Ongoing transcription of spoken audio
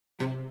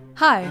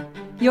Hi,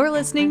 you're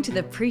listening to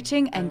the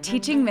preaching and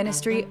teaching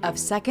ministry of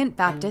Second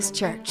Baptist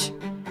Church.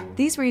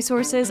 These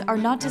resources are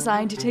not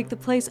designed to take the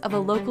place of a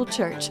local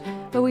church,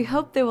 but we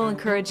hope they will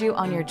encourage you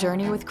on your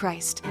journey with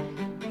Christ.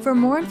 For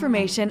more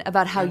information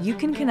about how you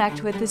can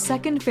connect with the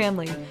Second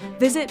family,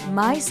 visit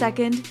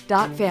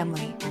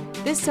mysecond.family.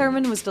 This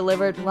sermon was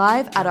delivered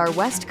live at our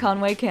West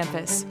Conway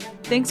campus.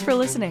 Thanks for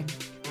listening.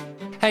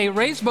 Hey,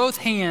 raise both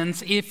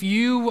hands if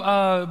you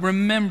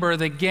remember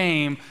the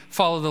game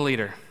Follow the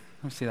Leader.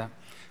 Let me see that.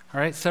 All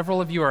right,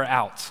 several of you are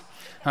out.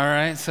 All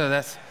right,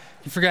 so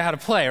you forgot how to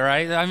play,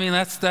 right? I mean,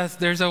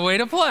 there's a way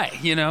to play.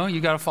 You know, you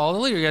got to follow the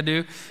leader.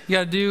 You got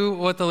to do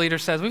what the leader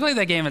says. We played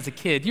that game as a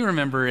kid. You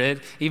remember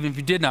it, even if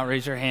you did not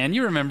raise your hand.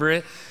 You remember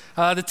it.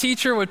 The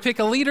teacher would pick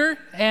a leader,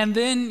 and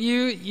then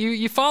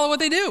you follow what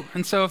they do.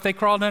 And so, if they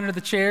crawled under the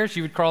chairs,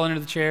 you would crawl under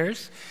the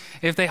chairs.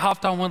 If they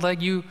hopped on one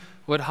leg, you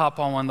would hop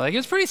on one leg. It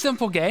was a pretty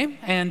simple game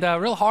and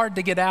real hard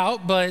to get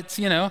out, but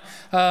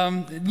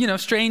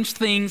strange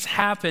things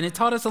happen. It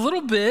taught us a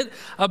little bit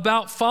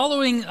about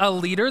following a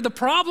leader. The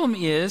problem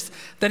is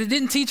that it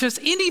didn't teach us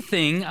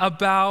anything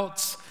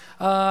about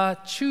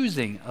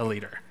choosing a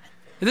leader.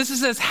 This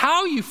says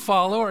how you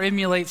follow or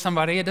emulate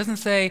somebody. It doesn't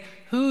say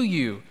who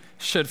you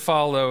should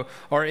follow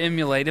or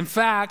emulate. In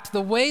fact,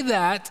 the way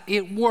that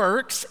it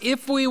works,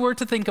 if we were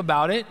to think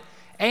about it,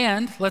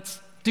 and let's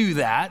do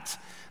that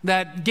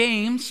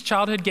games,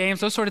 childhood games,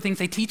 those sort of things,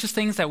 they teach us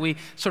things that we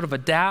sort of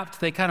adapt.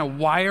 They kind of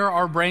wire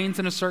our brains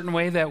in a certain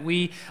way that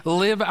we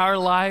live our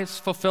lives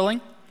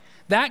fulfilling.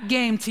 That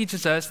game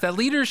teaches us that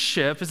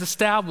leadership is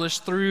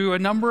established through a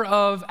number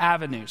of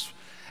avenues.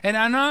 And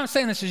I'm not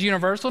saying this is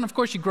universal, and of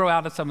course you grow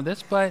out of some of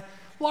this, but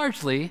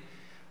largely,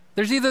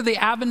 there's either the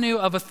avenue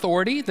of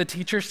authority. The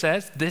teacher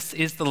says, this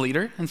is the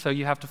leader, and so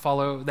you have to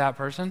follow that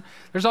person.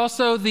 There's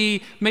also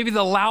maybe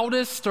the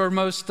loudest or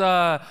most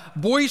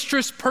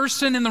boisterous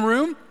person in the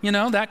room. You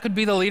know, that could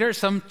be the leader.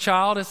 Some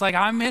child is like,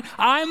 I'm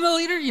the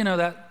leader, you know,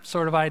 that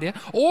sort of idea.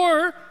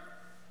 Or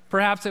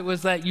perhaps it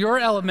was that your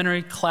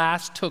elementary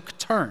class took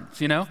turns,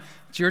 you know.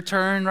 It's your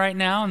turn right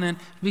now, and then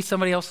it'll be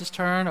somebody else's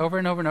turn over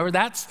and over and over.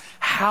 That's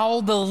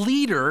how the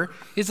leader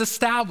is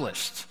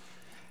established.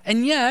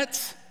 And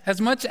yet, as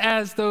much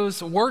as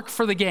those work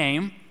for the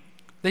game,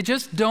 they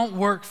just don't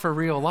work for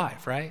real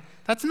life, right?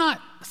 That's not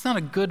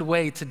a good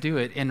way to do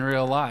it in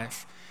real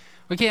life.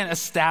 We can't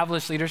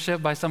establish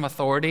leadership by some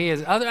authority.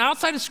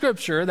 Outside of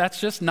Scripture,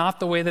 that's just not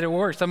the way that it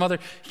works. Some other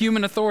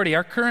human authority.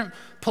 Our current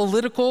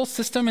political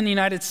system in the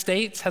United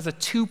States has a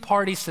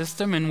two-party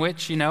system in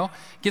which,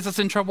 gets us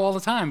in trouble all the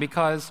time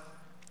because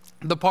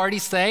the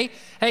parties say,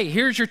 hey,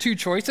 here's your two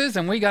choices,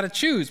 and we got to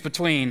choose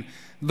between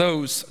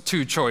those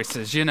two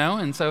choices,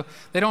 and so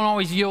they don't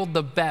always yield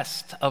the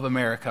best of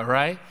America,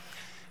 right?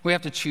 We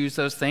have to choose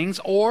those things.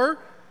 Or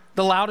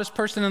the loudest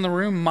person in the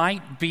room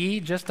might be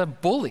just a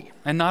bully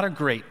and not a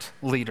great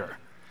leader.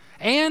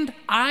 And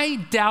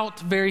I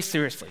doubt very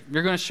seriously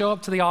you're going to show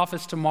up to the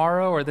office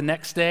tomorrow or the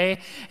next day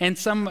and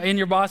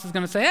your boss is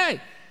going to say, hey,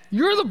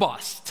 you're the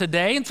boss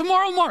today, and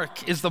tomorrow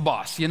Mark is the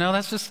boss.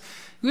 That's just,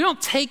 we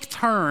don't take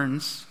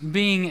turns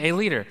being a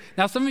leader.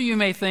 Now, some of you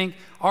may think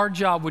our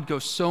job would go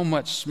so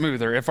much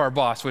smoother if our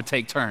boss would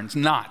take turns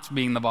not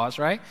being the boss,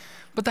 right?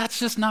 But that's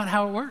just not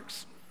how it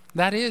works.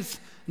 That is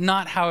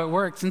not how it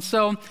works. And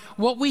so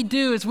what we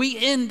do is we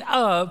end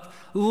up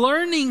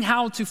learning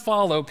how to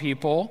follow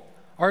people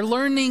or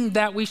learning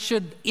that we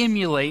should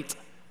emulate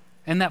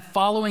and that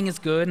following is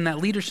good and that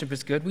leadership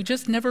is good. We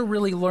just never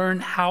really learn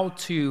how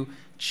to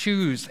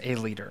choose a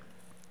leader.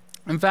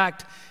 In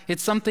fact,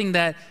 it's something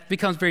that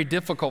becomes very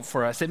difficult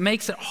for us. It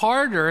makes it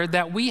harder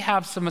that we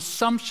have some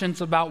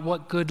assumptions about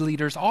what good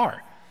leaders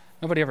are.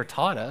 Nobody ever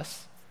taught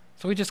us,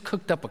 so we just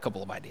cooked up a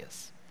couple of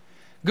ideas.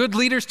 Good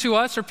leaders to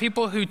us are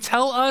people who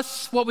tell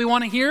us what we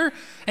want to hear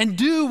and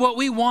do what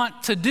we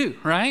want to do,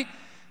 right?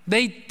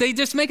 They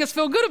just make us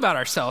feel good about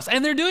ourselves,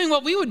 and they're doing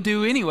what we would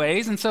do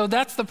anyways, and so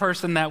that's the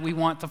person that we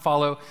want to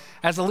follow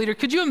as a leader.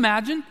 Could you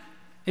imagine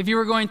if you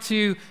were going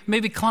to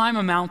maybe climb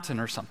a mountain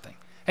or something,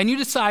 and you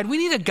decide, we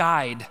need a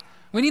guide.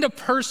 We need a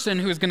person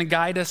who is going to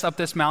guide us up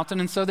this mountain.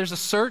 And so there's a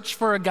search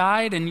for a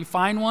guide, and you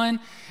find one,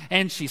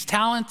 and she's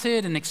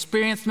talented and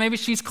experienced. Maybe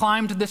she's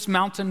climbed this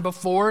mountain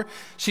before.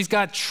 She's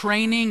got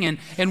training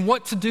and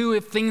what to do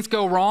if things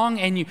go wrong,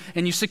 and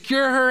you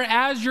secure her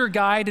as your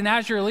guide and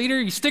as your leader.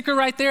 You stick her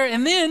right there,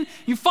 and then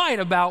you fight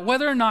about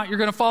whether or not you're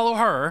going to follow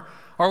her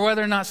or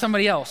whether or not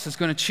somebody else is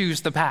going to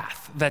choose the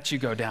path that you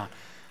go down.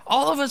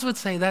 All of us would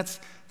say that's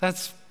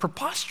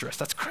preposterous.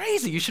 That's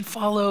crazy. You should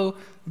follow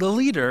the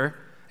leader,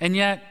 and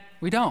yet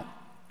we don't.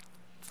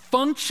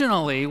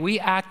 Functionally, we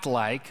act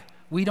like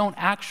we don't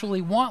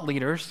actually want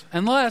leaders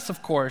unless,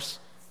 of course,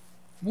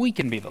 we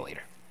can be the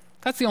leader.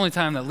 That's the only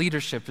time that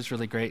leadership is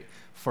really great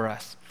for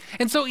us.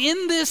 And so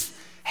in this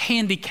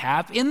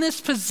handicap, in this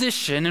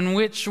position in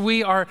which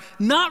we are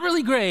not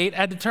really great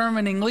at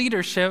determining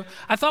leadership,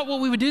 I thought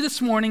what we would do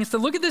this morning is to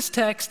look at this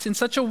text in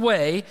such a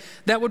way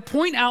that would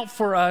point out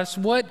for us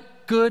what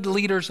good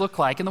leaders look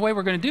like. And the way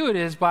we're going to do it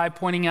is by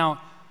pointing out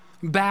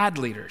bad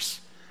leaders.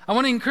 I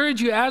want to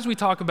encourage you as we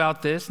talk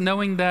about this,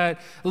 knowing that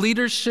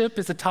leadership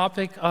is a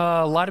topic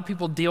a lot of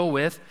people deal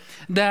with,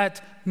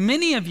 that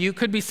many of you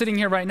could be sitting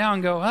here right now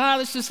and go,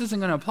 this just isn't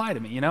going to apply to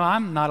me.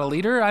 I'm not a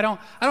leader. I don't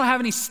have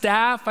any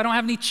staff. I don't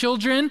have any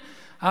children.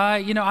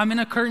 I'm in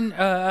a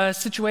current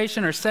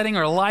situation or setting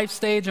or a life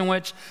stage in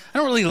which I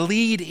don't really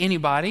lead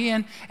anybody.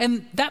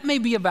 And that may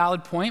be a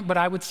valid point, but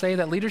I would say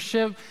that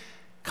leadership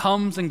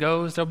comes and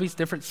goes. There'll be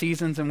different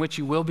seasons in which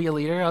you will be a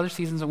leader, other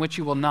seasons in which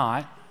you will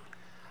not.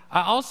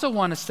 I also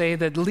want to say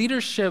that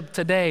leadership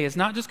today is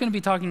not just going to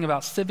be talking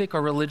about civic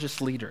or religious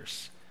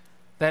leaders,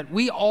 that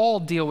we all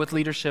deal with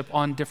leadership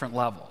on different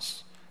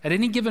levels. At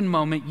any given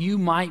moment, you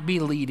might be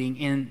leading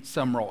in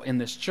some role in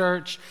this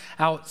church,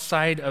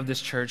 outside of this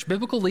church.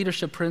 Biblical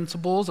leadership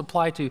principles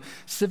apply to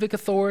civic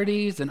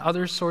authorities and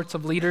other sorts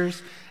of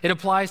leaders. It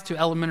applies to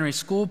elementary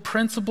school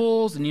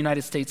principals and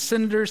United States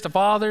senators, to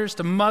fathers,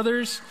 to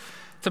mothers,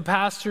 to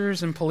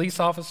pastors and police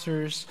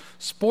officers,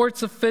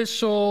 sports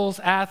officials,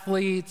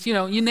 athletes,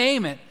 you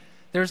name it.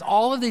 There's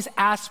all of these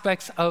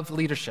aspects of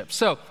leadership.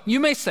 So you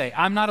may say,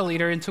 I'm not a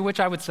leader, and to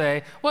which I would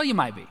say, well, you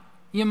might be.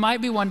 You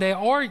might be one day,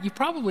 or you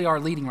probably are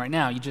leading right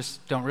now. You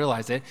just don't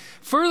realize it.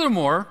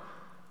 Furthermore,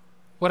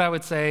 what I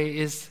would say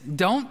is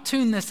don't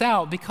tune this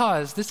out,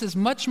 because this is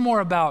much more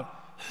about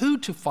who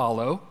to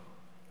follow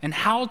and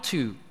how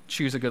to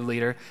choose a good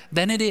leader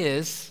than it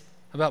is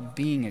about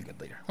being a good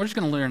leader. We're just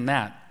going to learn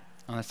that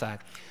on the side.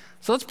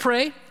 So let's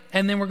pray,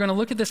 and then we're going to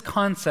look at this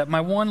concept. My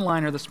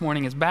one-liner this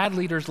morning is bad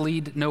leaders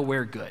lead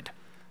nowhere good.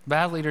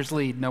 Bad leaders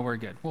lead nowhere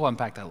good. We'll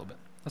unpack that a little bit.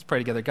 Let's pray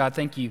together. God,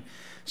 thank you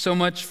so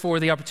much for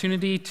the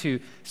opportunity to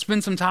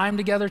spend some time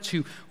together,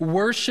 to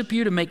worship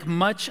you, to make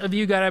much of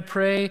you. God, I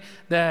pray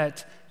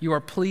that you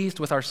are pleased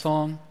with our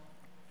song,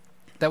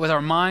 that with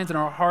our minds and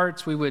our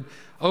hearts, we would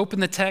open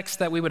the text,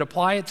 that we would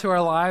apply it to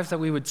our lives, that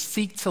we would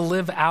seek to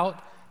live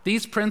out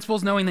these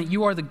principles, knowing that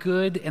you are the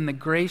good and the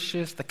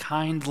gracious, the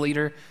kind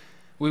leader.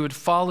 We would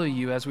follow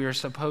you as we are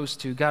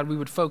supposed to. God, we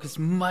would focus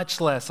much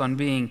less on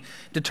being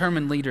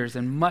determined leaders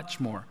and much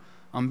more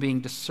on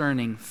being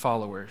discerning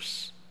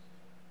followers.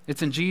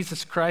 It's in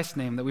Jesus Christ's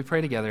name that we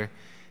pray together.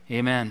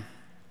 Amen.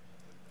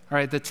 All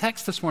right, the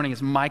text this morning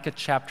is Micah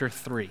chapter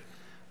 3.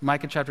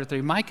 Micah chapter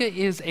 3. Micah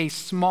is a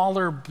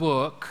smaller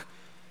book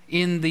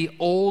in the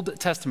Old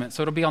Testament.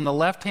 So it'll be on the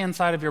left-hand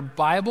side of your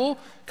Bible,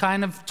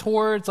 kind of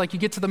towards, like you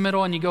get to the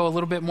middle and you go a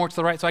little bit more to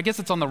the right. So I guess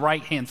it's on the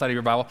right-hand side of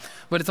your Bible,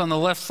 but it's on the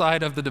left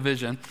side of the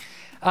division.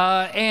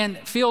 And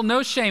feel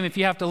no shame if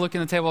you have to look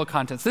in the table of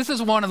contents. This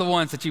is one of the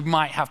ones that you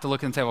might have to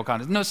look in the table of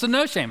contents. So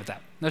no shame with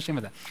that. No shame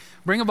with that.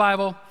 Bring a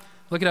Bible.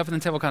 Look it up in the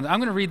table of contents. I'm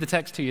going to read the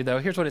text to you, though.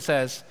 Here's what it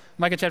says.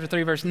 Micah chapter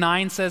 3, verse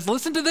 9 says,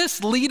 "Listen to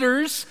this,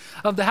 leaders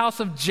of the house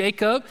of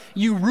Jacob,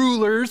 you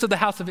rulers of the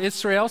house of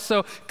Israel."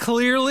 So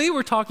clearly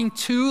we're talking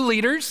two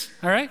leaders,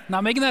 all right?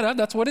 Not making that up.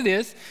 That's what it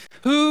is.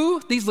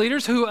 These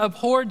leaders who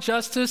abhor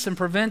justice and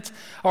prevent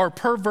or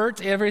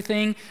pervert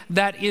everything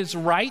that is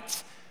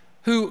right,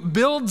 who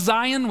build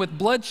Zion with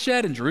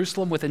bloodshed and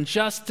Jerusalem with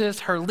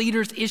injustice. Her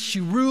leaders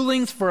issue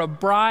rulings for a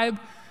bribe.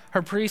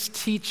 Her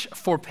priests teach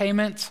for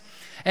payment.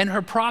 And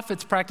her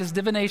prophets practice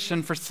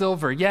divination for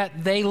silver.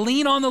 Yet they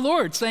lean on the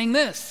Lord, saying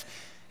this,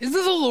 "Is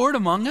the Lord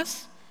among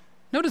us?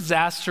 No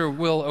disaster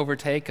will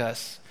overtake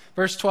us."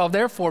 Verse 12,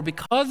 "Therefore,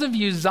 because of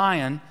you,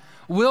 Zion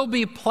will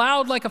be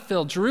plowed like a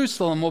field.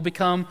 Jerusalem will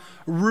become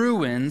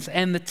ruins,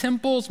 and the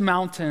temple's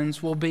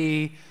mountains will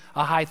be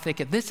a high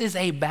thicket." This is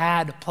a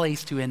bad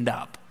place to end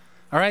up.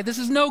 All right, this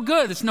is no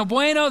good. This is no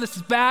bueno. This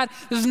is bad.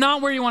 This is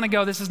not where you want to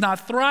go. This is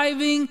not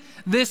thriving.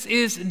 This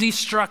is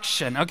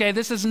destruction. Okay,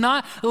 this is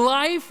not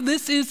life.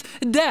 This is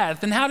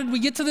death. And how did we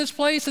get to this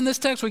place in this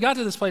text? We got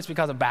to this place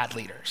because of bad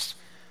leaders.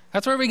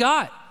 That's where we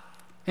got.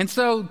 And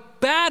so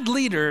bad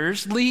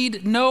leaders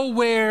lead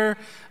nowhere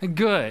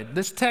good.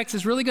 This text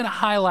is really going to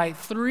highlight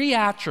three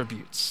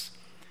attributes,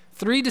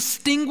 three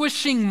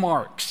distinguishing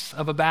marks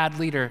of a bad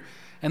leader,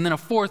 and then a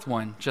fourth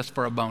one just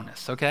for a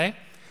bonus, okay?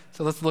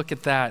 So let's look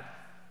at that.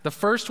 The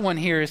first one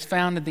here is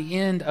found at the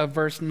end of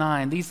verse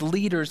 9. These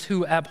leaders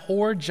who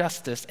abhor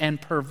justice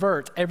and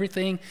pervert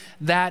everything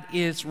that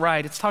is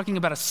right. It's talking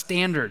about a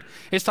standard.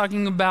 It's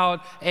talking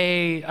about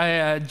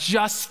a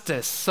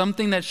justice,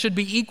 something that should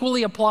be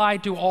equally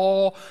applied to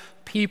all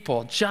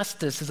people.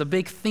 Justice is a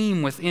big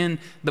theme within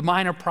the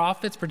minor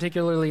prophets,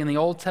 particularly in the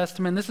Old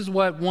Testament. This is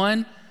what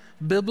one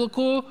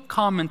biblical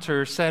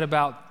commentator said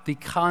about the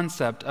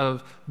concept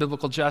of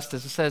biblical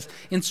justice. It says,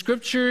 in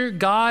Scripture,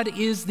 God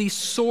is the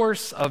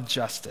source of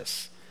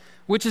justice,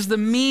 which is the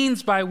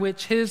means by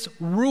which his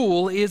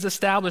rule is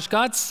established.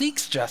 God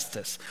seeks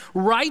justice.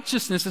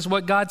 Righteousness is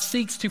what God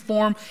seeks to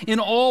form in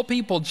all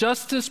people.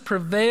 Justice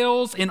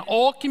prevails in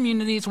all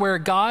communities where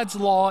God's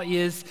law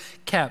is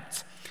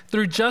kept.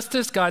 Through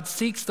justice, God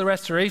seeks the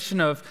restoration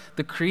of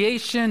the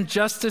creation.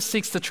 Justice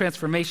seeks the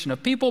transformation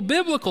of people.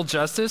 Biblical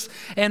justice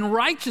and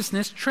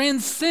righteousness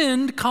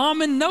transcend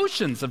common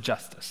notions of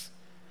justice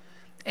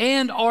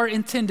and are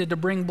intended to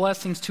bring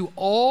blessings to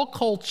all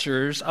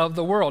cultures of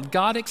the world.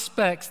 God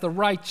expects the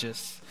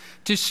righteous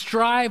to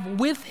strive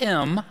with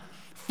him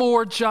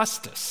for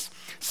justice,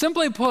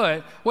 Simply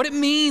put, what it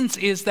means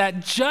is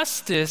that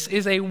justice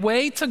is a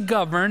way to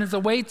govern, is a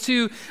way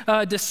to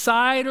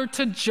decide or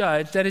to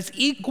judge that is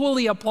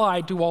equally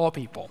applied to all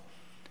people.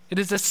 It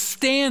is a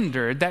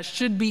standard that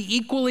should be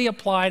equally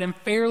applied and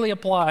fairly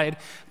applied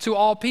to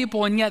all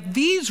people. And yet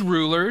these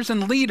rulers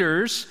and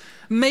leaders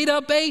made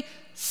up a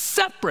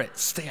separate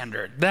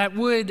standard that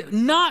would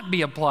not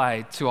be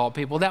applied to all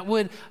people, that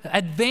would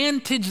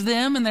advantage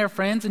them and their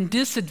friends and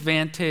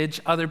disadvantage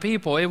other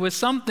people. It was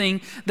something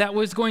that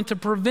was going to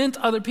prevent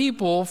other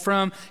people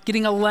from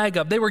getting a leg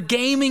up. They were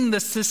gaming the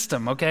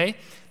system, okay?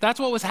 That's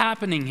what was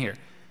happening here.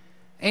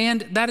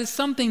 And that is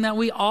something that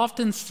we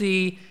often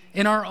see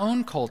in our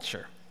own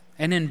culture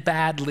and in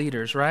bad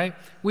leaders, right?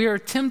 We are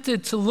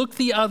tempted to look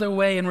the other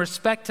way in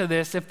respect to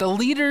this. If the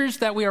leaders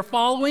that we are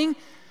following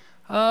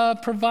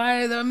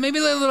maybe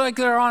they look like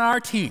they're on our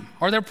team,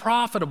 or they're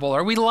profitable,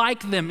 or we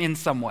like them in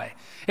some way.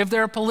 If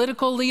they're a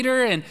political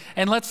leader and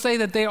let's say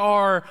that they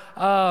are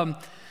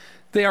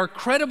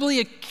credibly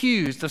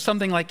accused of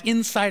something like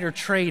insider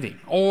trading,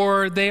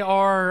 or they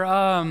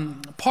are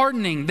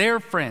pardoning their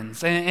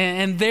friends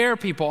and their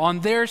people on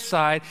their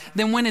side,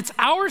 then when it's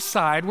our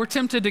side, we're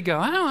tempted to go,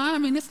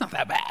 it's not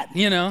that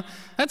bad,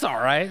 that's all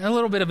right. A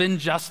little bit of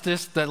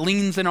injustice that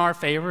leans in our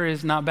favor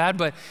is not bad.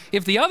 But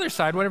if the other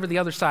side, whatever the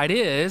other side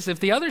is,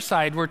 if the other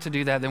side were to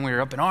do that, then we're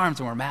up in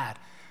arms and we're mad.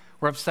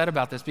 We're upset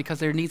about this because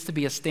there needs to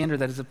be a standard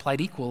that is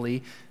applied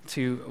equally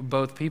to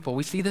both people.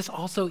 We see this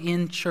also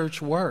in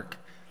church work.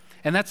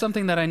 And that's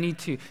something that I need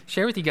to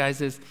share with you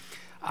guys is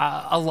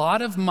a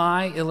lot of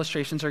my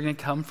illustrations are going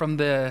to come from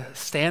the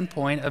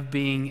standpoint of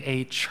being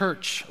a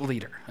church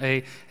leader,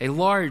 a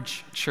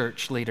large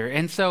church leader.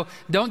 And so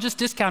don't just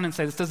discount and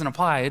say this doesn't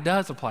apply. It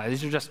does apply.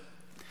 These are just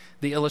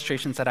the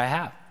illustrations that I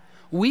have.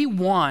 We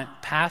want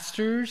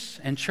pastors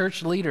and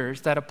church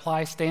leaders that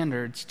apply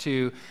standards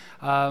to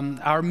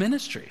our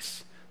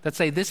ministries, that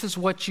say this is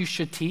what you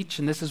should teach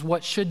and this is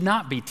what should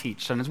not be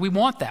taught. And we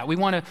want that. We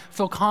want to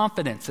feel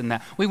confidence in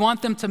that. We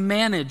want them to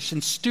manage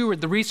and steward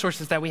the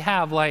resources that we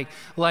have,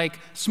 like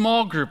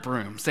small group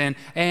rooms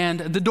and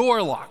the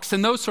door locks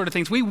and those sort of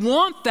things. We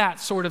want that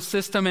sort of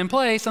system in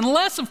place,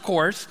 unless, of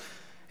course,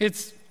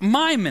 it's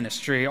my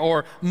ministry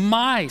or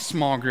my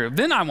small group.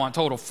 Then I want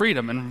total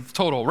freedom and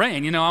total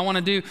reign. I want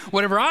to do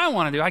whatever I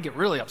want to do. I get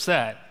really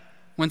upset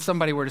when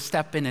somebody were to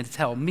step in and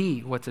tell me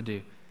what to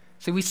do.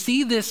 So we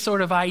see this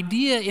sort of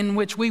idea in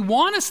which we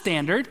want a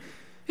standard,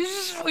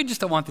 we just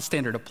don't want the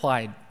standard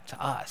applied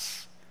to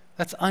us.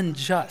 That's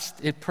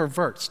unjust. It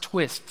perverts,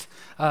 twists,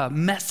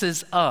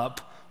 messes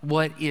up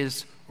what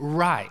is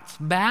right.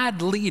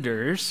 Bad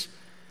leaders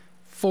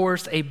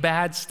force a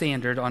bad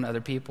standard on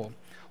other people.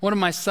 One of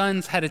my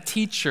sons had a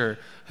teacher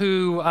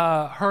who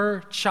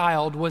her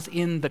child was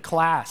in the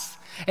class.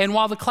 And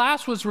while the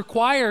class was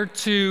required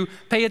to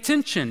pay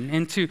attention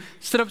and to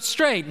sit up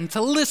straight and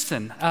to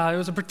listen, it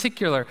was a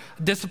particular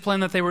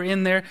discipline that they were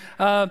in there,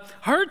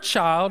 her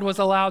child was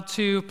allowed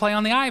to play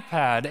on the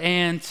iPad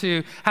and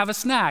to have a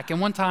snack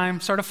and one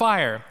time start a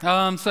fire.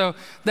 So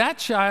that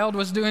child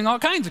was doing all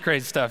kinds of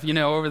crazy stuff,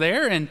 over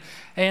there.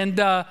 And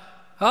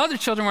other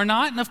children were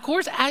not. And of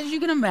course, as you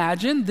can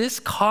imagine, this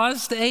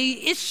caused a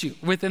issue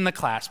within the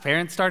class.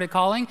 Parents started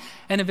calling,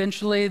 and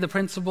eventually the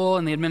principal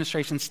and the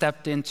administration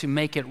stepped in to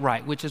make it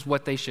right, which is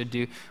what they should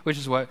do, which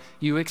is what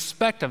you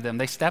expect of them.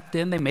 They stepped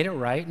in, they made it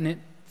right, and it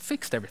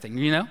fixed everything,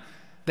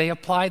 They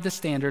applied the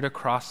standard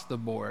across the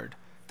board.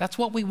 That's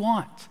what we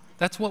want.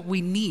 That's what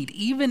we need.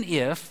 Even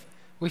if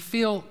we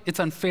feel it's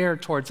unfair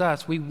towards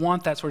us, we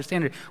want that sort of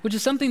standard, which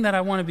is something that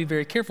I want to be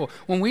very careful.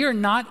 When we are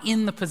not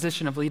in the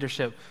position of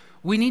leadership,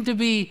 we need to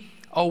be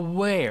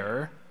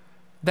aware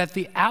that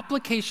the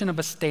application of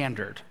a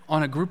standard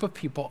on a group of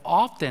people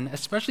often,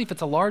 especially if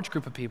it's a large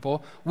group of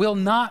people, will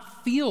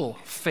not feel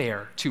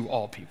fair to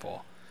all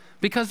people,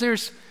 because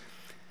there's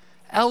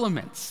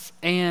elements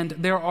and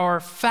there are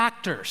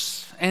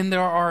factors and there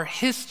are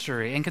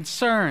history and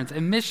concerns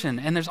and mission,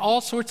 and there's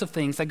all sorts of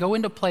things that go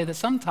into play that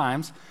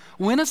sometimes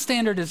when a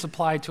standard is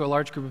applied to a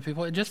large group of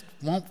people, it just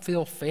won't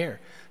feel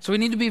fair. So we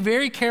need to be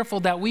very careful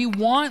that we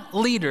want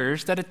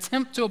leaders that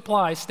attempt to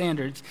apply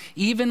standards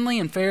evenly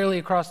and fairly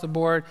across the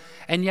board,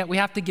 and yet we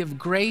have to give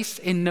grace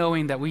in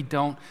knowing that we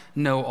don't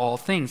know all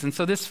things. And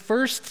so this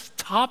first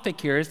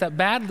topic here is that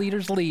bad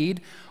leaders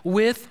lead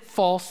with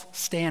false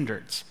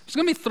standards. There's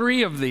going to be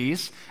 3 of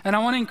these, and I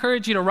want to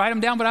encourage you to write them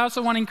down, but I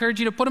also want to encourage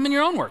you to put them in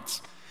your own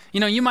words.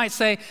 You might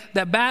say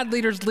that bad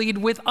leaders lead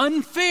with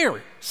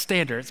unfair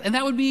standards, and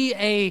that would be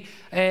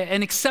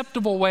an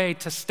acceptable way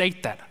to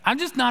state that. I'm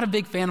just not a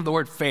big fan of the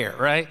word fair,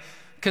 right?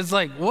 Because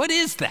what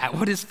is that?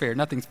 What is fair?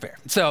 Nothing's fair.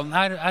 So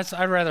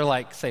I'd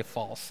rather say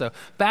false. So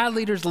bad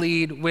leaders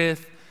lead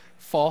with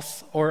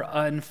false or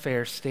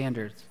unfair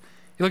standards.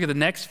 You look at the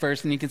next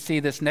verse and you can see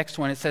this next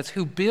one. It says,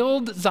 who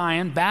build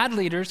Zion, bad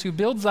leaders who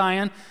build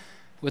Zion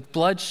with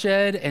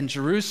bloodshed and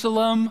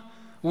Jerusalem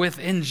with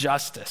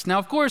injustice. Now,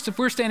 of course, if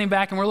we're standing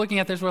back and we're looking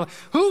at this, we're like,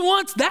 who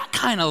wants that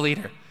kind of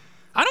leader?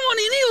 I don't want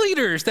any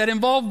leaders that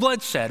involve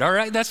bloodshed, all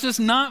right? That's just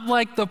not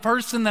like the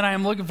person that I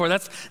am looking for.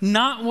 That's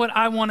not what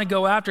I want to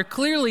go after.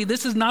 Clearly,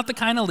 this is not the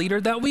kind of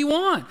leader that we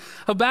want.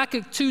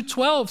 Habakkuk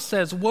 2:12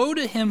 says, "Woe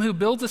to him who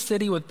builds a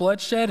city with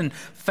bloodshed and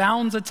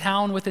founds a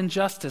town with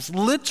injustice."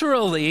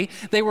 Literally,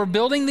 they were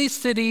building these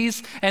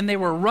cities and they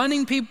were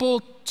running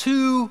people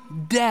to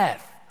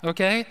death,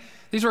 okay?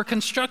 These were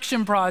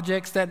construction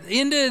projects that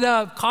ended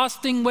up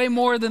costing way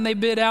more than they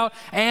bid out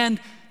and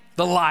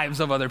the lives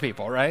of other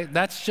people, right?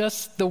 That's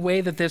just the way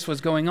that this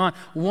was going on.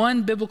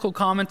 One biblical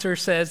commentator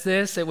says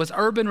this: it was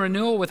urban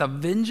renewal with a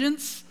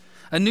vengeance,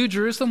 a new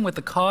Jerusalem with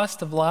the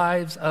cost of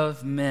lives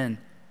of men.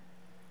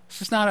 It's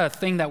just not a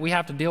thing that we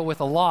have to deal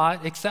with a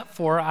lot, except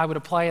for I would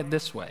apply it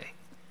this way.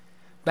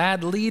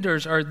 Bad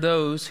leaders are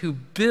those who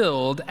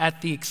build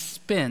at the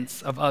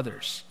expense of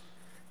others.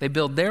 They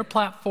build their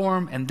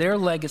platform and their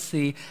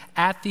legacy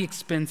at the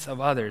expense of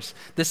others.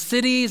 The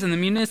cities and the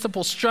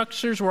municipal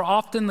structures were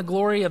often the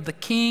glory of the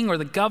king or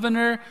the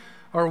governor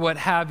or what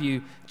have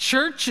you.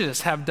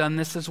 Churches have done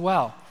this as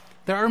well.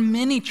 There are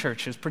many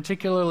churches,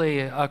 particularly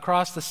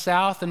across the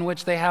South, in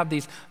which they have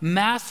these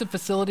massive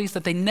facilities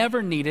that they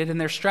never needed,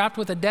 and they're strapped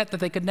with a debt that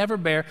they could never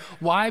bear.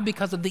 Why?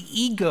 Because of the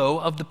ego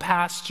of the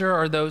pastor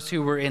or those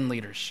who were in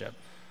leadership.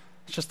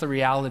 It's just the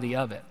reality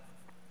of it.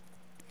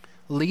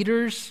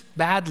 Leaders,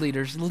 bad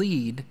leaders,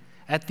 lead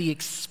at the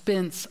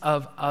expense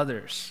of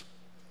others.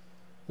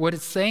 What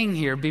it's saying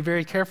here, be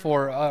very careful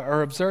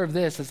or observe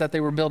this, is that they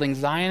were building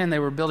Zion and they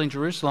were building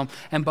Jerusalem,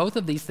 and both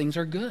of these things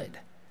are good.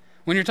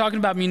 When you're talking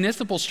about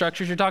municipal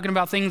structures, you're talking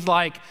about things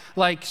like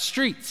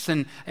streets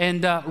and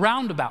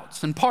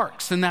roundabouts and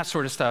parks and that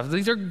sort of stuff.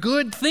 These are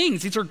good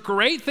things. These are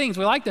great things.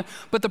 We like them.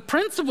 But the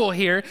principle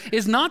here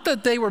is not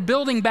that they were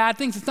building bad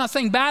things. It's not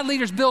saying bad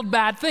leaders build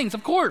bad things.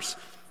 Of course,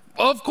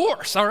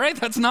 all right?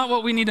 That's not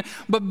what we need to.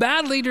 But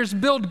bad leaders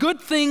build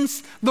good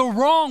things the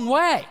wrong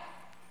way.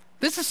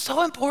 This is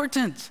so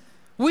important.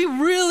 We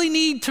really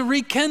need to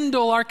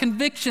rekindle our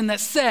conviction that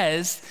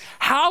says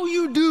how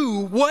you do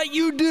what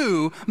you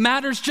do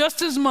matters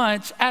just as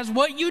much as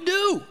what you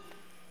do.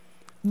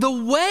 The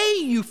way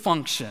you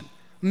function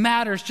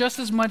matters just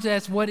as much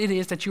as what it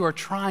is that you are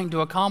trying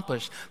to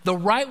accomplish. The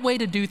right way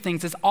to do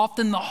things is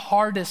often the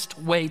hardest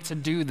way to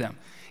do them.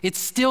 It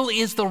still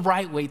is the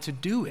right way to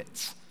do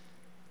it.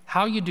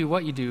 How you do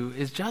what you do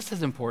is just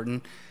as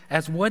important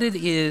as what it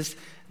is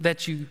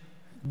that you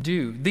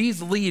do.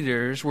 These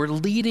leaders were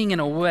leading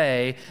in a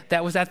way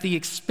that was at the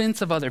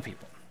expense of other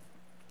people.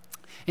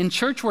 In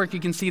church work, you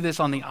can see this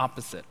on the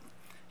opposite.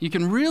 You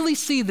can really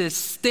see this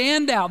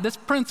stand out, this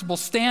principle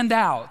stand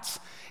out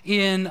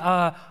in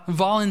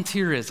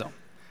volunteerism.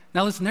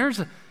 Now listen,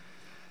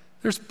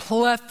 there's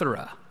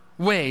plethora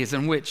ways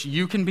in which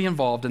you can be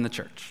involved in the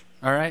church.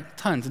 All right?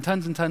 Tons and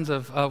tons and tons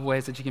of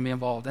ways that you can be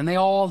involved. And they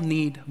all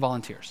need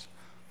volunteers.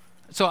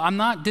 So I'm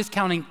not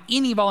discounting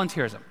any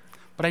volunteerism,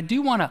 but I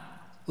do want to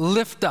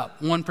lift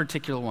up one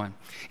particular one.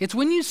 It's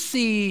when you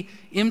see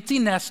empty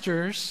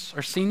nesters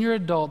or senior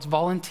adults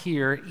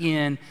volunteer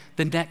in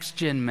the Next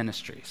Gen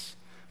ministries.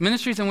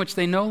 Ministries in which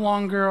they no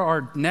longer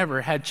or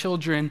never had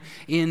children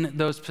in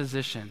those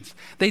positions.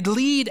 They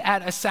lead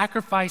at a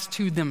sacrifice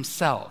to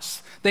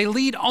themselves. They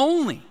lead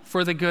only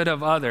for the good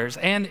of others,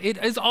 and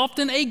it is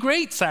often a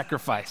great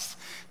sacrifice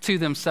to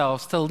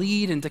themselves to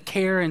lead and to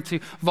care and to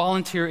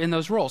volunteer in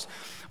those roles.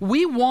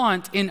 We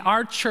want in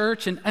our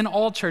church and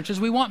all churches,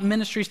 we want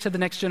ministries to the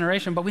next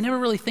generation, but we never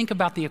really think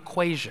about the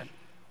equation,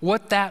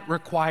 what that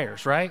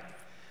requires, right?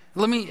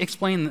 Let me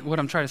explain what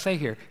I'm trying to say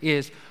here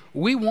is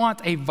we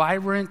want a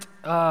vibrant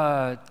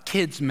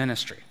kids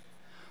ministry,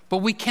 but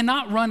we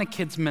cannot run a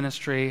kids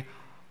ministry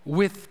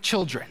with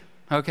children,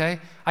 okay?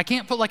 I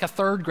can't put like a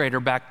third grader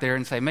back there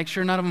and say, make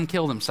sure none of them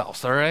kill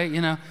themselves, all right?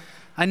 You know,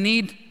 I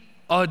need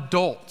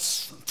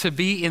adults to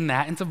be in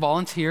that and to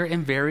volunteer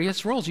in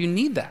various roles. You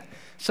need that.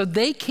 So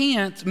they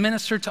can't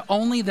minister to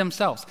only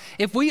themselves.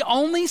 If we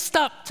only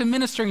stuck to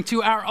ministering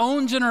to our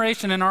own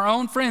generation and our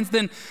own friends,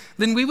 then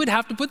we would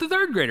have to put the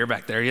third grader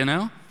back there, you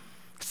know?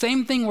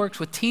 Same thing works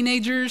with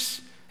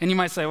teenagers. And you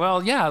might say,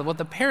 well,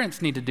 the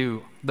parents need to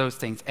do those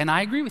things. And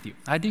I agree with you.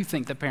 I do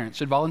think that parents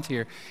should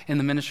volunteer in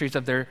the ministries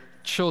of their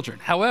children.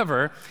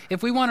 However,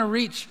 if we want to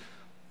reach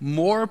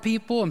more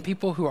people and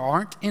people who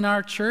aren't in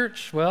our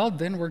church, well,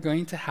 then we're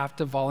going to have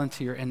to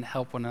volunteer and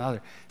help one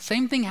another.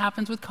 Same thing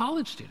happens with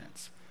college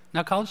students.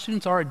 Now, college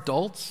students are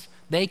adults.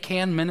 They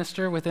can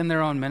minister within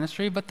their own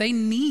ministry, but they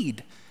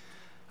need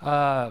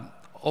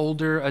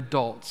older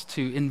adults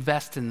to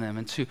invest in them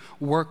and to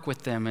work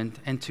with them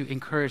and to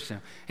encourage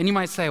them. And you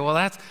might say,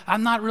 well,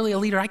 I'm not really a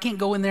leader. I can't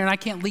go in there and I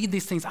can't lead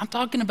these things. I'm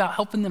talking about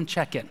helping them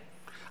check in.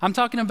 I'm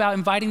talking about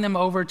inviting them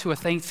over to a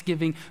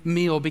Thanksgiving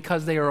meal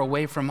because they are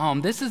away from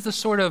home. This is the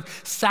sort of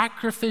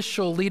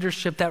sacrificial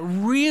leadership that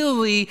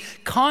really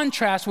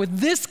contrasts with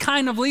this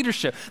kind of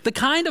leadership. The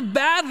kind of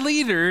bad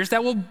leaders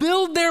that will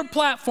build their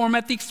platform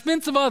at the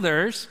expense of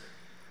others.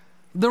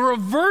 The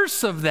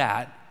reverse of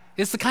that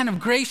is the kind of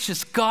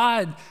gracious,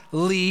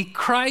 godly,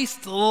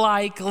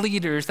 Christ-like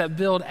leaders that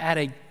build at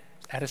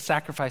a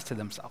sacrifice to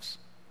themselves.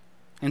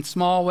 in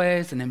small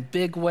ways and in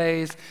big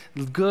ways.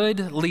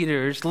 Good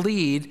leaders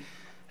lead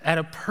at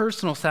a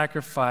personal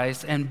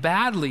sacrifice, and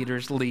bad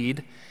leaders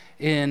lead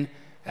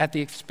at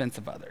the expense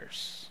of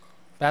others.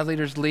 Bad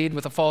leaders lead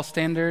with a false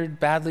standard.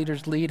 Bad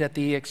leaders lead at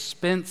the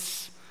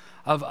expense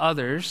of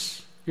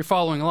others. You're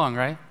following along,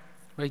 right?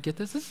 Right, get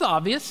this? This is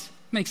obvious.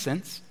 Makes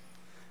sense.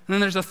 And then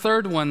there's a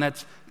third one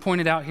that's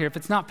pointed out here. If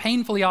it's not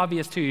painfully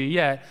obvious to you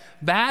yet,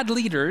 bad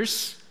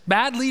leadership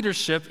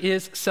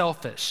is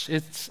selfish.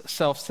 It's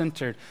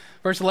self-centered.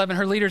 Verse 11,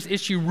 her leaders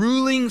issue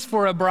rulings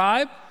for a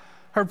bribe.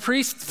 Her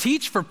priests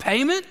teach for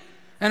payment,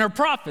 and her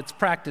prophets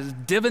practice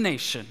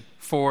divination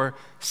for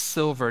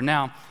silver.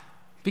 Now,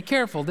 be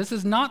careful. This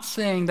is not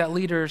saying that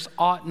leaders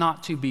ought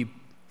not to be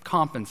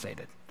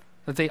compensated,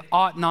 that they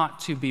ought not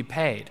to be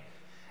paid.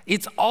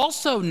 It's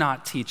also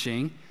not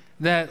teaching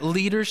that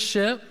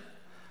leadership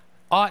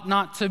ought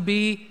not to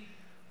be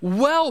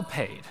well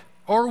paid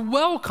or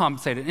well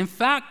compensated. In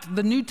fact,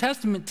 the New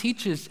Testament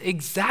teaches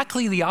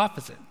exactly the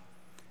opposite.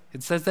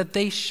 It says that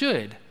they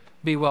should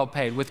be well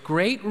paid. With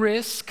great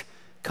risk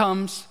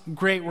comes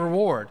great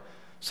reward.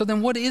 So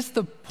then what is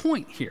the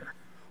point here?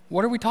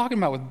 What are we talking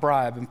about with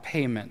bribe and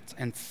payment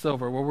and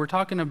silver? Well, we're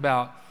talking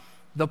about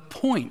the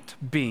point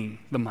being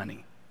the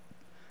money.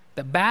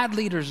 That bad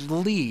leaders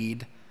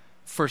lead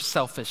for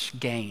selfish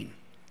gain.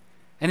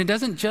 And it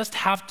doesn't just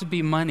have to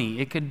be money.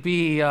 It could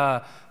be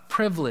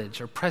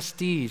privilege or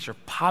prestige or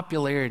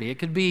popularity. It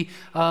could be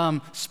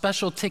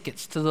special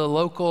tickets to the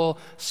local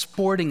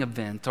sporting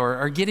event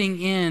or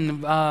getting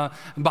in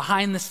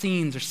behind the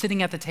scenes or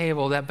sitting at the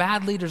table. That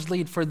bad leaders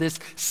lead for this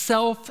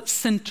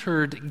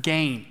self-centered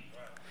gain.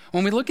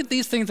 When we look at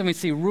these things and we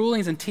see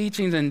rulings and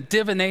teachings and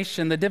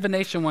divination, the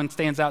divination one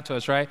stands out to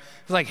us, right?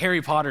 It's like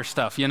Harry Potter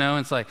stuff, you know?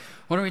 It's like,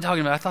 what are we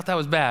talking about? I thought that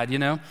was bad, you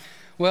know?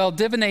 Well,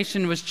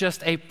 divination was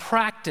just a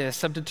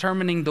practice of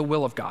determining the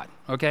will of God,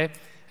 okay?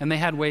 And they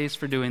had ways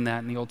for doing that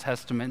in the Old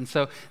Testament. And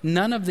so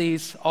none of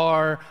these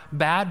are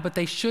bad, but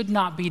they should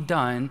not be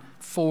done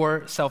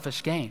for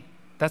selfish gain.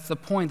 That's the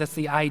point. That's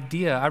the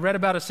idea. I read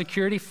about a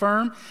security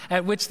firm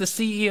at which the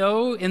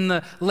CEO in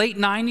the late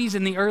 90s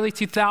and the early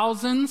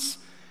 2000s,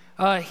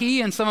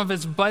 he and some of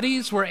his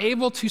buddies were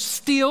able to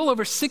steal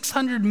over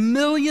 $600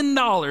 million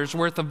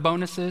worth of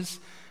bonuses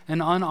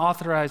and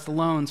unauthorized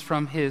loans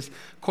from his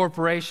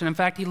corporation. In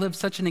fact, he lived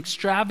such an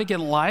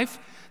extravagant life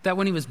that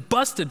when he was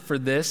busted for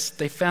this,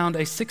 they found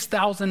a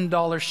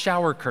 $6,000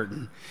 shower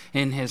curtain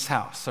in his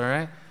house, all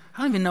right?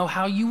 I don't even know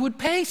how you would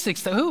pay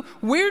 $6,000.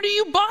 Where do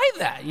you buy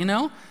that, you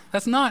know?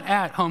 That's not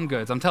at Home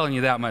Goods, I'm telling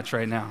you that much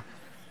right now.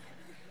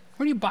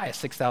 Where do you buy a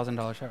 $6,000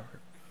 shower curtain?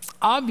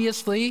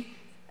 Obviously,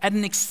 at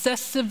an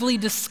excessively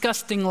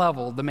disgusting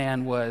level, the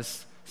man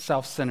was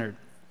self-centered.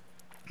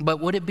 But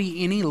would it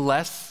be any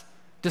less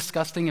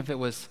disgusting if it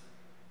was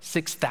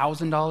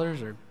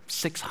 $6,000 or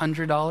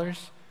 $600?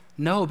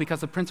 No,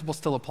 because the principle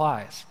still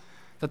applies,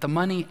 that the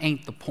money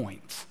ain't the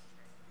point.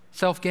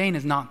 Self-gain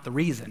is not the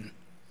reason.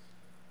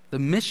 The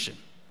mission,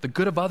 the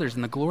good of others,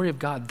 and the glory of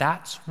God,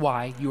 that's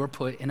why you are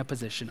put in a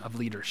position of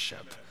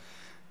leadership.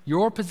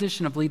 Your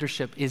position of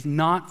leadership is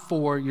not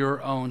for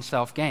your own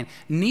self-gain.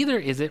 Neither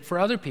is it for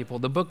other people.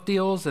 The book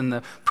deals and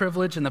the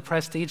privilege and the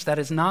prestige, that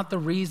is not the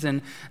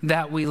reason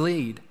that we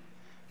lead.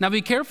 Now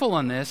be careful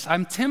on this.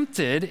 I'm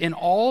tempted in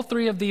all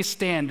three of these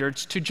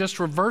standards to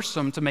just reverse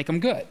them to make them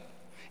good.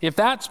 If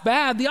that's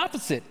bad, the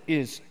opposite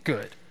is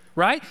good,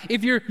 right?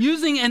 If you're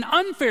using an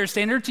unfair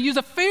standard, to use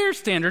a fair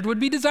standard would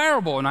be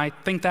desirable, and I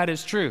think that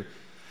is true.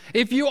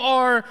 If you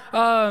are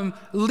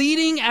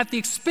leading at the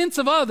expense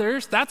of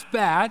others, that's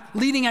bad.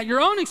 Leading at your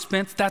own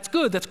expense, that's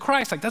good. That's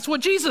Christ-like. That's what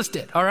Jesus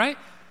did, all right?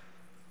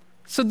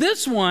 So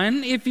this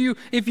one, if you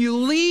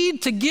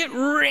lead to get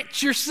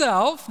rich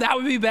yourself, that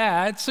would be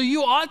bad. So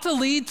you ought to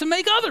lead to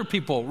make other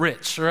people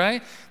rich,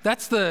 right?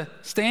 That's the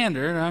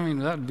standard. I mean,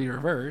 that would be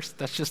reversed.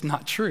 That's just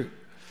not true.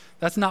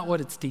 That's not what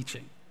it's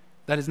teaching.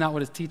 That is not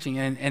what it's teaching.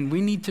 And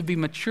we need to be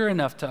mature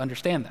enough to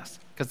understand this,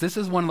 because this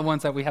is one of the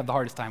ones that we have the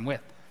hardest time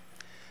with.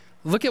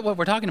 Look at what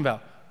we're talking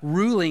about.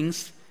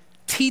 Rulings,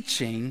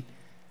 teaching,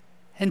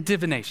 and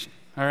divination,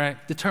 all right?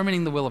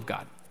 Determining the will of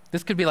God.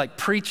 This could be like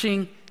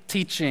preaching,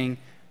 teaching,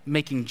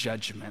 making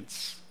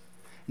judgments.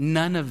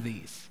 None of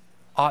these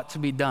ought to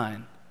be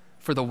done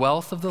for the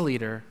wealth of the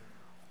leader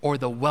or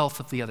the wealth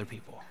of the other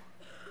people.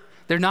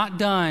 They're not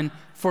done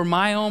for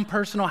my own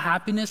personal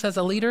happiness as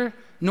a leader,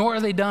 nor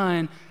are they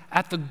done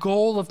at the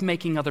goal of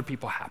making other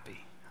people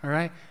happy, all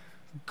right?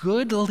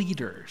 Good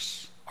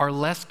leaders are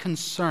less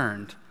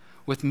concerned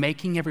with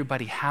making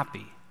everybody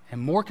happy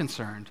and more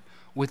concerned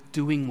with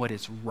doing what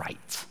is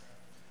right,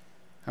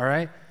 all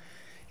right?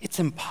 It's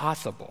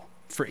impossible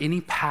for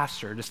any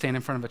pastor to stand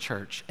in front of a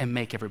church and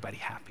make everybody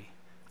happy.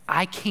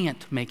 I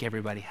can't make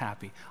everybody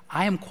happy.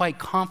 I am quite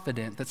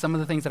confident that some of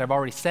the things that I've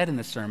already said in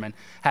this sermon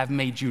have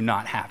made you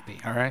not happy,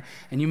 all right?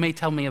 And you may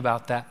tell me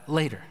about that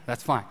later.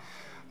 That's fine.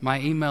 My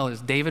email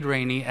is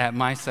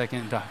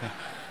davidraney@mysecond.com.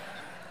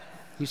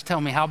 You just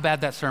tell me how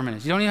bad that sermon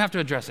is. You don't even have to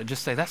address it.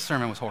 Just say, that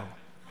sermon was horrible.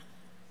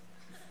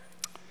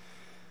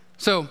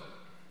 So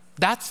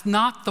That's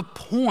not the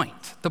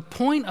point. The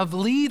point of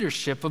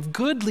leadership, of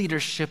good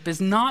leadership, is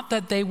not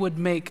that they would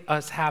make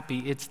us happy.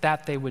 It's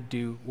that they would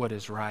do what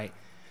is right.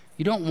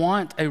 You don't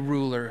want a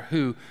ruler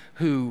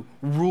who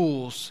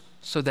rules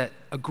so that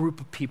a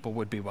group of people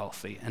would be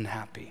wealthy and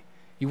happy.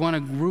 You want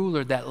a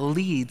ruler that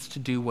leads to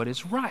do what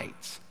is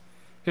right.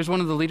 Here's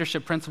one of the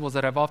leadership principles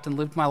that I've often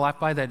lived my life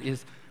by that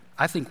is,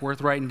 I think,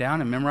 worth writing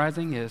down and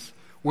memorizing is,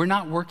 we're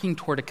not working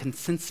toward a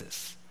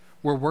consensus.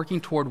 We're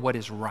working toward what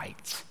is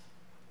right.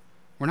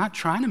 We're not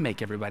trying to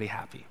make everybody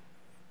happy.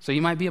 So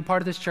you might be a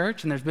part of this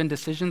church and there's been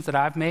decisions that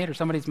I've made or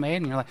somebody's made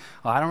and you're like,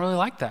 well, I don't really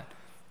like that.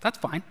 That's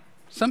fine.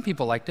 Some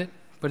people liked it,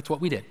 but it's what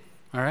we did,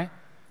 all right?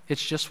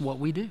 It's just what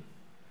we do.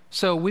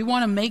 So we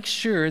want to make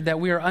sure that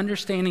we are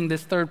understanding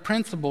this third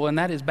principle, and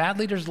that is bad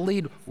leaders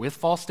lead with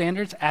false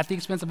standards at the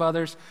expense of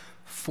others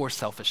for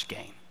selfish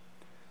gain.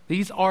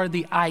 These are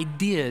the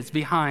ideas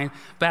behind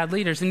bad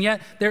leaders. And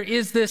yet there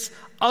is this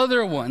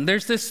other one.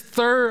 There's this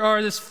third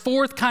or this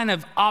fourth kind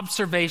of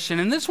observation,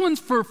 and this one's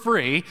for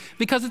free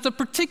because it's a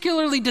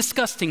particularly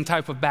disgusting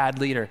type of bad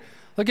leader.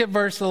 Look at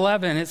verse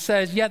 11. It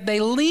says, "Yet they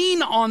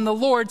lean on the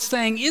Lord,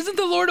 saying, 'Isn't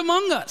the Lord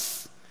among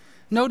us?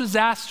 No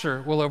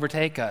disaster will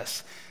overtake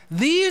us.'"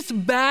 These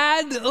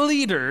bad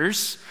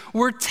leaders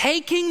were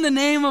taking the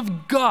name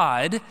of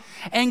God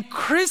and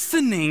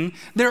christening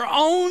their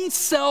own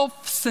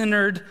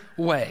self-centered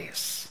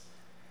ways.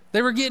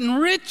 They were getting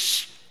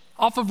rich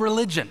off of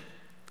religion.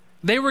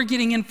 They were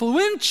getting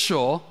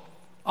influential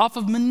off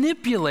of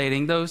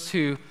manipulating those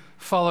who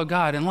follow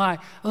God and lie.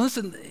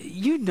 Listen,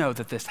 you know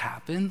that this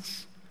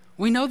happens.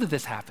 We know that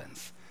this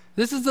happens.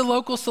 This is the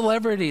local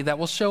celebrity that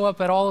will show up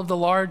at all of the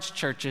large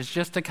churches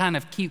just to kind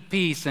of keep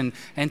peace and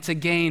to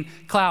gain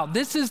clout.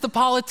 This is the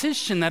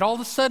politician that all of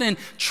a sudden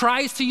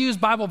tries to use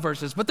Bible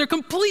verses, but they're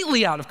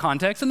completely out of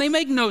context and they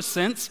make no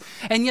sense,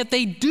 and yet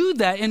they do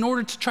that in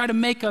order to try to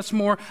make us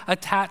more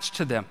attached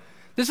to them.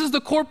 This is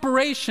the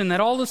corporation that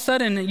all of a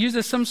sudden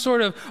uses some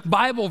sort of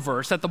Bible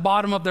verse at the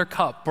bottom of their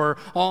cup or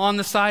on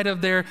the side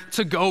of their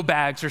to-go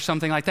bags or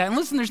something like that. And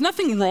listen, there's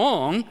nothing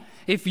wrong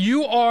if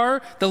you are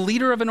the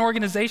leader of an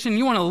organization,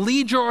 you want to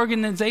lead your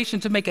organization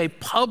to make a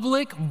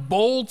public,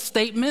 bold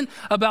statement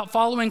about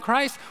following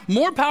Christ,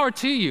 more power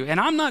to you. And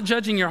I'm not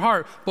judging your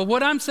heart, but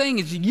what I'm saying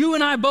is you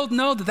and I both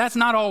know that that's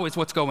not always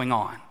what's going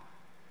on.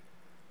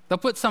 They'll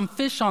put some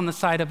fish on the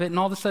side of it, and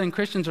all of a sudden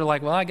Christians are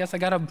like, well, I guess I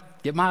got to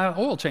get my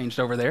oil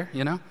changed over there,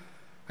 you know?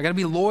 I got to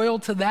be loyal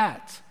to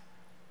that.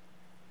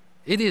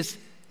 It is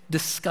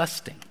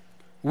disgusting.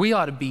 We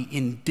ought to be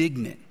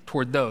indignant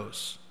toward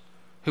those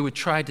who would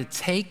try to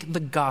take the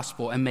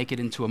gospel and make it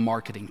into a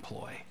marketing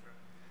ploy,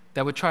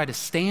 that would try to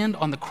stand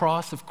on the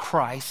cross of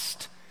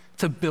Christ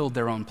to build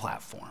their own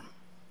platform.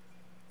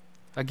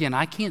 Again,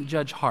 I can't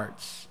judge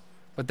hearts,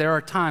 but there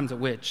are times at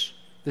which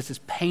this is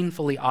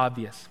painfully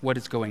obvious what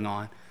is going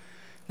on.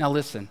 Now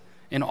listen,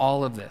 in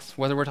all of this,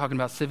 whether we're talking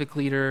about civic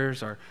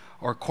leaders or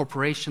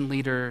corporation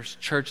leaders,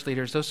 church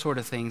leaders, those sort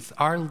of things,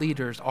 our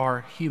leaders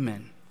are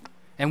human,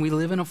 and we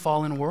live in a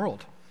fallen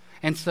world.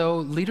 And so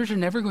leaders are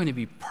never going to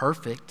be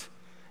perfect.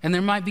 And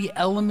there might be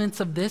elements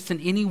of this in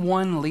any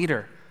one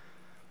leader.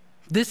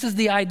 This is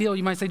the ideal.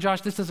 You might say,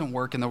 Josh, this doesn't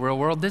work in the real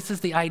world. This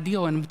is the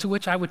ideal. And to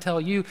which I would tell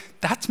you,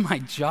 that's my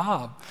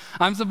job.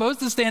 I'm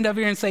supposed to stand up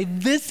here and say,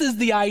 this is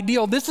the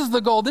ideal. This is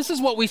the goal. This is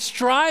what we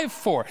strive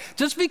for.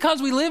 Just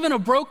because we live in a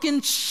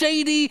broken,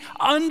 shady,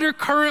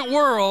 undercurrent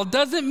world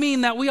doesn't mean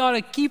that we ought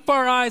to keep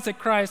our eyes at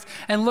Christ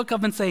and look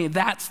up and say,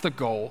 that's the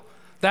goal.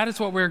 That is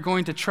what we're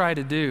going to try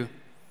to do.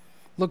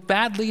 Look,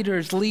 bad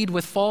leaders lead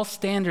with false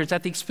standards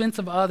at the expense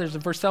of others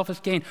and for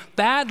selfish gain.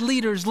 Bad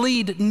leaders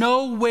lead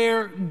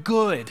nowhere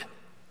good.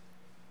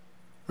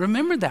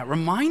 Remember that.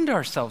 Remind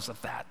ourselves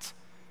of that.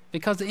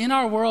 Because in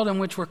our world in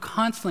which we're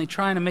constantly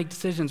trying to make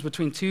decisions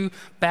between two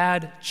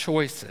bad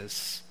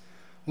choices,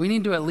 we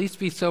need to at least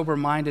be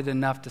sober-minded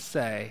enough to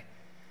say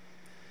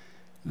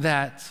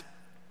that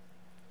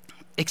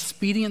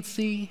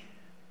expediency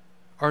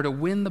or to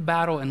win the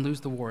battle and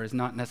lose the war is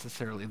not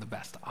necessarily the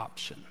best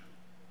option.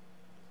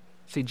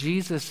 See,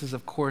 Jesus is,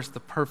 of course, the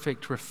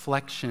perfect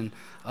reflection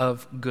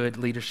of good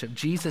leadership.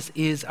 Jesus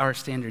is our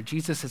standard.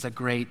 Jesus is a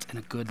great and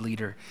a good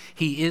leader.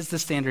 He is the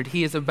standard.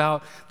 He is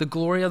about the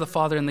glory of the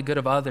Father and the good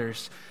of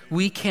others.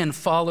 We can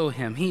follow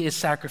him. He is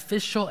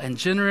sacrificial and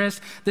generous.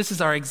 This is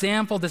our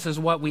example. This is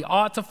what we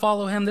ought to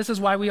follow him. This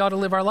is why we ought to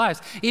live our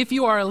lives. If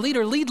you are a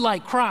leader, lead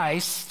like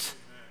Christ.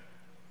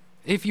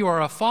 If you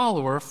are a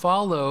follower,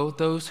 follow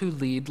those who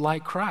lead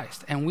like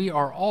Christ. And we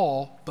are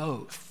all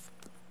both.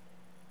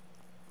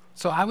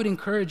 So I would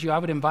encourage you, I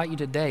would invite you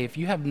today, if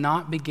you have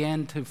not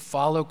begun to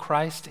follow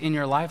Christ in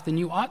your life, then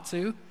you ought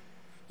to.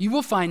 You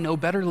will find no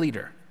better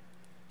leader.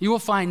 You will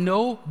find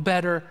no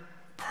better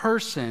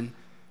person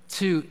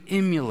to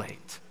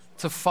emulate,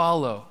 to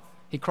follow.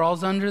 He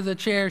crawls under the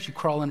chairs, you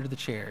crawl under the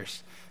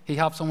chairs. He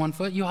hops on one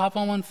foot, you hop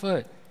on one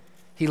foot.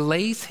 He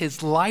lays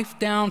his life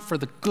down for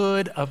the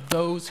good of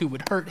those who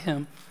would hurt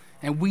him,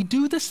 and we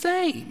do the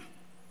same.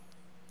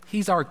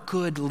 He's our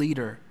good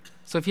leader.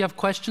 So if you have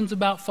questions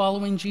about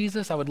following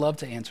Jesus, I would love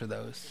to answer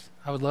those.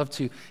 I would love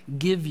to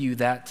give you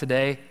that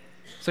today.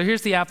 So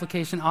here's the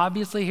application.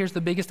 Obviously, here's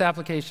the biggest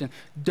application.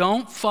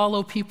 Don't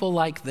follow people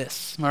like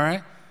this, all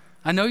right?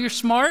 I know you're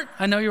smart.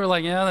 I know you were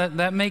like, yeah,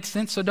 that makes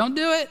sense, so don't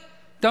do it.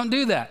 Don't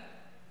do that.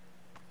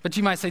 But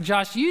you might say,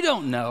 Josh, you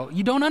don't know.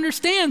 You don't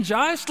understand,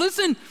 Josh.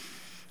 Listen,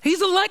 he's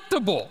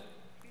electable.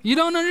 You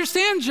don't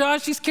understand,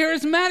 Josh. She's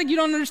charismatic. You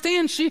don't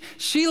understand. She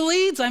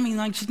leads. I mean,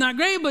 like, she's not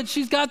great, but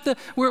she's got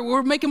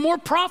we're making more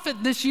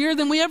profit this year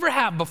than we ever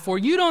have before.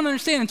 You don't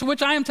understand. And to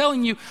which I am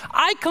telling you,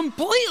 I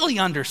completely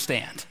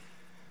understand.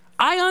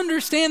 I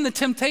understand the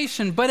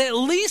temptation, but at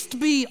least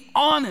be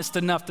honest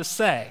enough to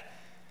say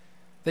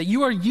that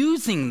you are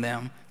using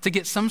them to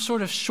get some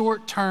sort of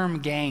short-term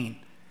gain.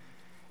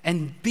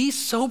 And be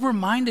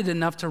sober-minded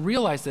enough to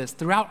realize this.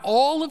 Throughout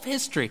all of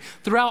history,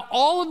 throughout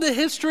all of the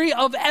history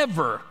of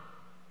ever,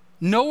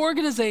 no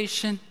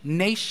organization,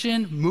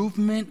 nation,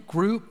 movement,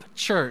 group,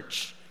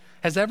 church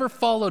has ever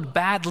followed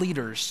bad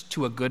leaders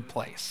to a good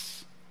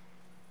place.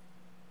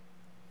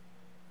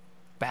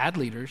 Bad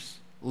leaders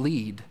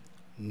lead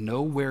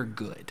nowhere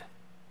good.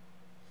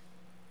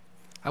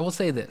 I will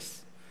say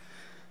this.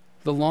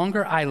 The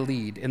longer I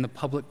lead in the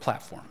public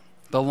platform,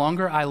 the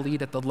longer I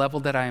lead at the level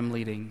that I am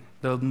leading,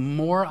 the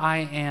more I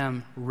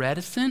am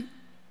reticent,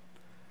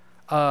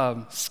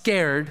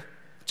 scared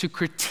to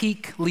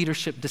critique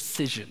leadership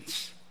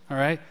decisions, all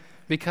right?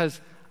 Because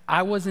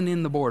I wasn't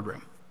in the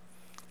boardroom.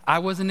 I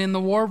wasn't in the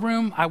war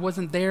room. I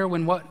wasn't there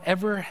when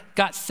whatever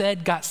got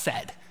said, got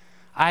said.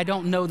 I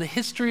don't know the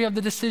history of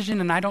the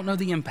decision and I don't know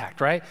the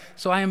impact, right?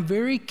 So I am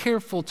very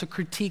careful to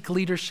critique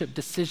leadership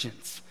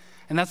decisions.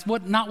 And that's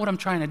not what I'm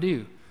trying to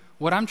do.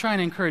 What I'm trying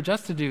to encourage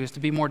us to do is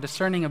to be more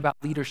discerning about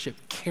leadership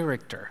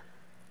character.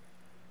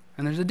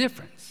 And there's a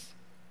difference.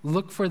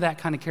 Look for that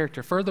kind of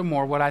character.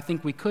 Furthermore, what I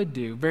think we could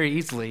do very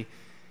easily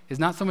is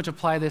not so much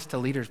apply this to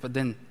leaders, but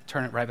then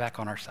turn it right back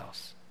on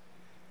ourselves.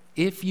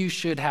 If you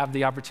should have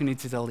the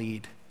opportunity to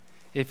lead,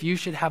 if you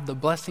should have the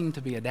blessing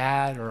to be a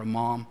dad or a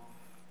mom,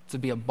 to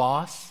be a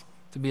boss,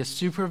 to be a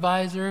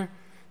supervisor,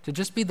 to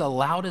just be the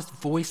loudest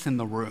voice in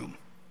the room,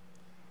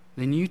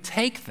 then you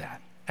take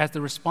that as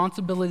the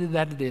responsibility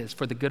that it is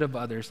for the good of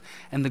others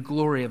and the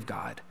glory of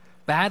God.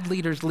 Bad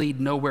leaders lead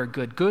nowhere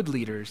good. Good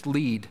leaders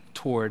lead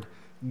toward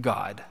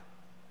God.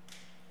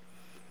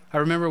 I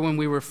remember when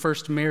we were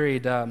first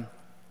married,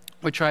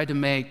 we tried to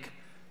make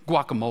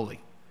guacamole.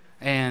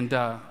 And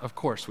of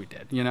course we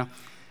did, you know.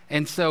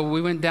 And so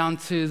we went down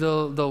to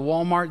the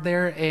Walmart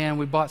there and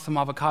we bought some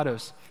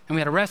avocados. And we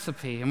had a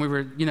recipe and we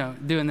were,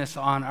 doing this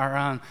on our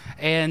own.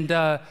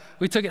 And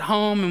we took it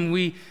home and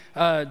we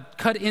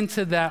cut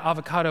into that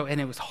avocado and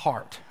it was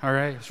hard, all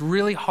right? It was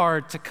really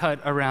hard to cut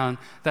around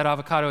that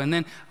avocado. And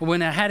then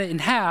when I had it in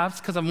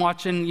halves, because I'm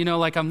watching,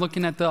 I'm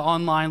looking at the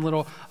online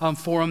little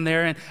forum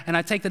there, and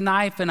I take the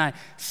knife and I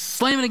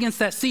slam it against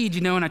that seed,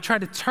 and I try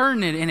to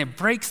turn it and it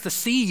breaks the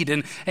seed.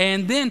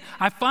 And then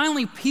I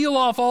finally peel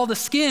off all the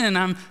skin and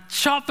I'm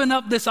chopping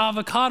up this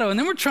avocado and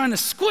then we're trying to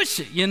squish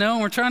it,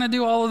 and we're trying to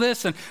do all of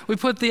this and we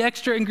put the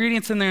extra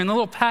ingredients in there and a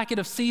little packet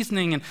of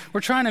seasoning and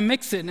we're trying to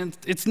mix it and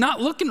it's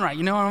not looking right,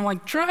 and I'm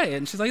like, try it.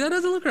 And she's like, that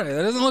doesn't look right.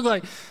 That doesn't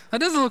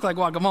look like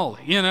guacamole,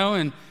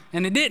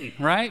 and it didn't,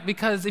 right?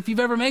 Because if you've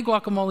ever made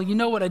guacamole, you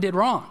know what I did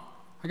wrong.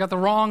 I got the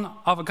wrong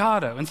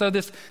avocado. And so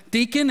this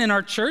deacon in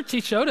our church,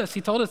 he told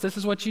us this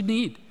is what you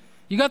need.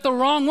 You got the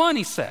wrong one,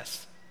 he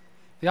says.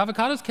 The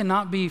avocados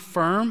cannot be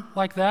firm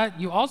like that.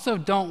 You also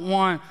don't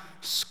want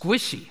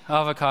squishy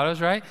avocados,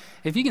 right?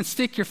 If you can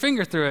stick your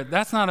finger through it,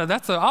 that's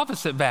the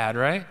opposite bad,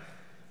 right?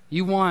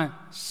 You want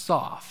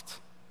soft.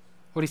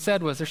 What he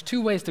said was, there's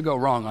two ways to go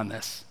wrong on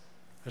this.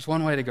 There's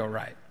one way to go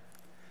right.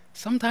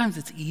 Sometimes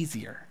it's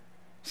easier.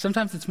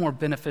 Sometimes it's more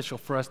beneficial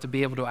for us to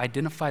be able to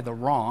identify the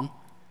wrong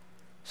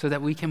so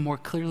that we can more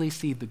clearly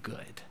see the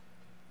good.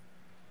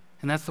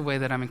 And that's the way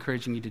that I'm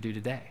encouraging you to do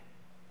today.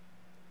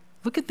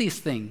 Look at these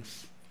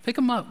things. Pick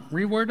them up,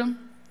 reword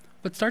them,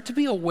 but start to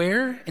be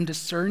aware and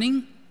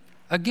discerning.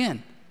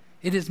 Again,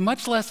 it is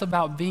much less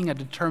about being a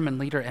determined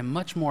leader and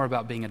much more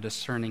about being a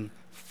discerning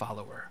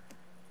follower.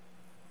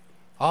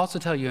 I'll also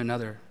tell you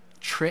another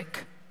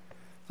trick.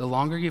 The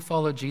longer you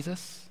follow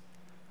Jesus,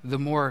 the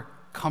more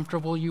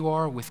comfortable you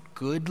are with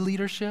good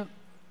leadership,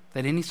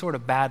 that any sort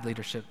of bad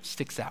leadership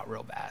sticks out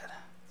real bad.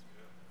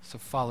 So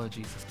follow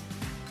Jesus.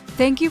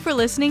 Thank you for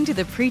listening to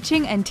the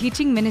preaching and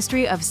teaching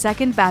ministry of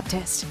Second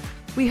Baptist.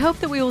 We hope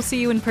that we will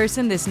see you in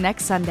person this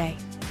next Sunday.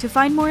 To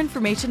find more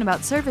information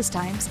about service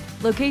times,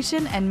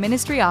 location, and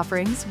ministry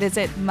offerings,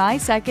 visit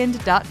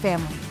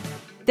mysecond.family.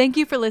 Thank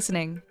you for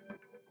listening.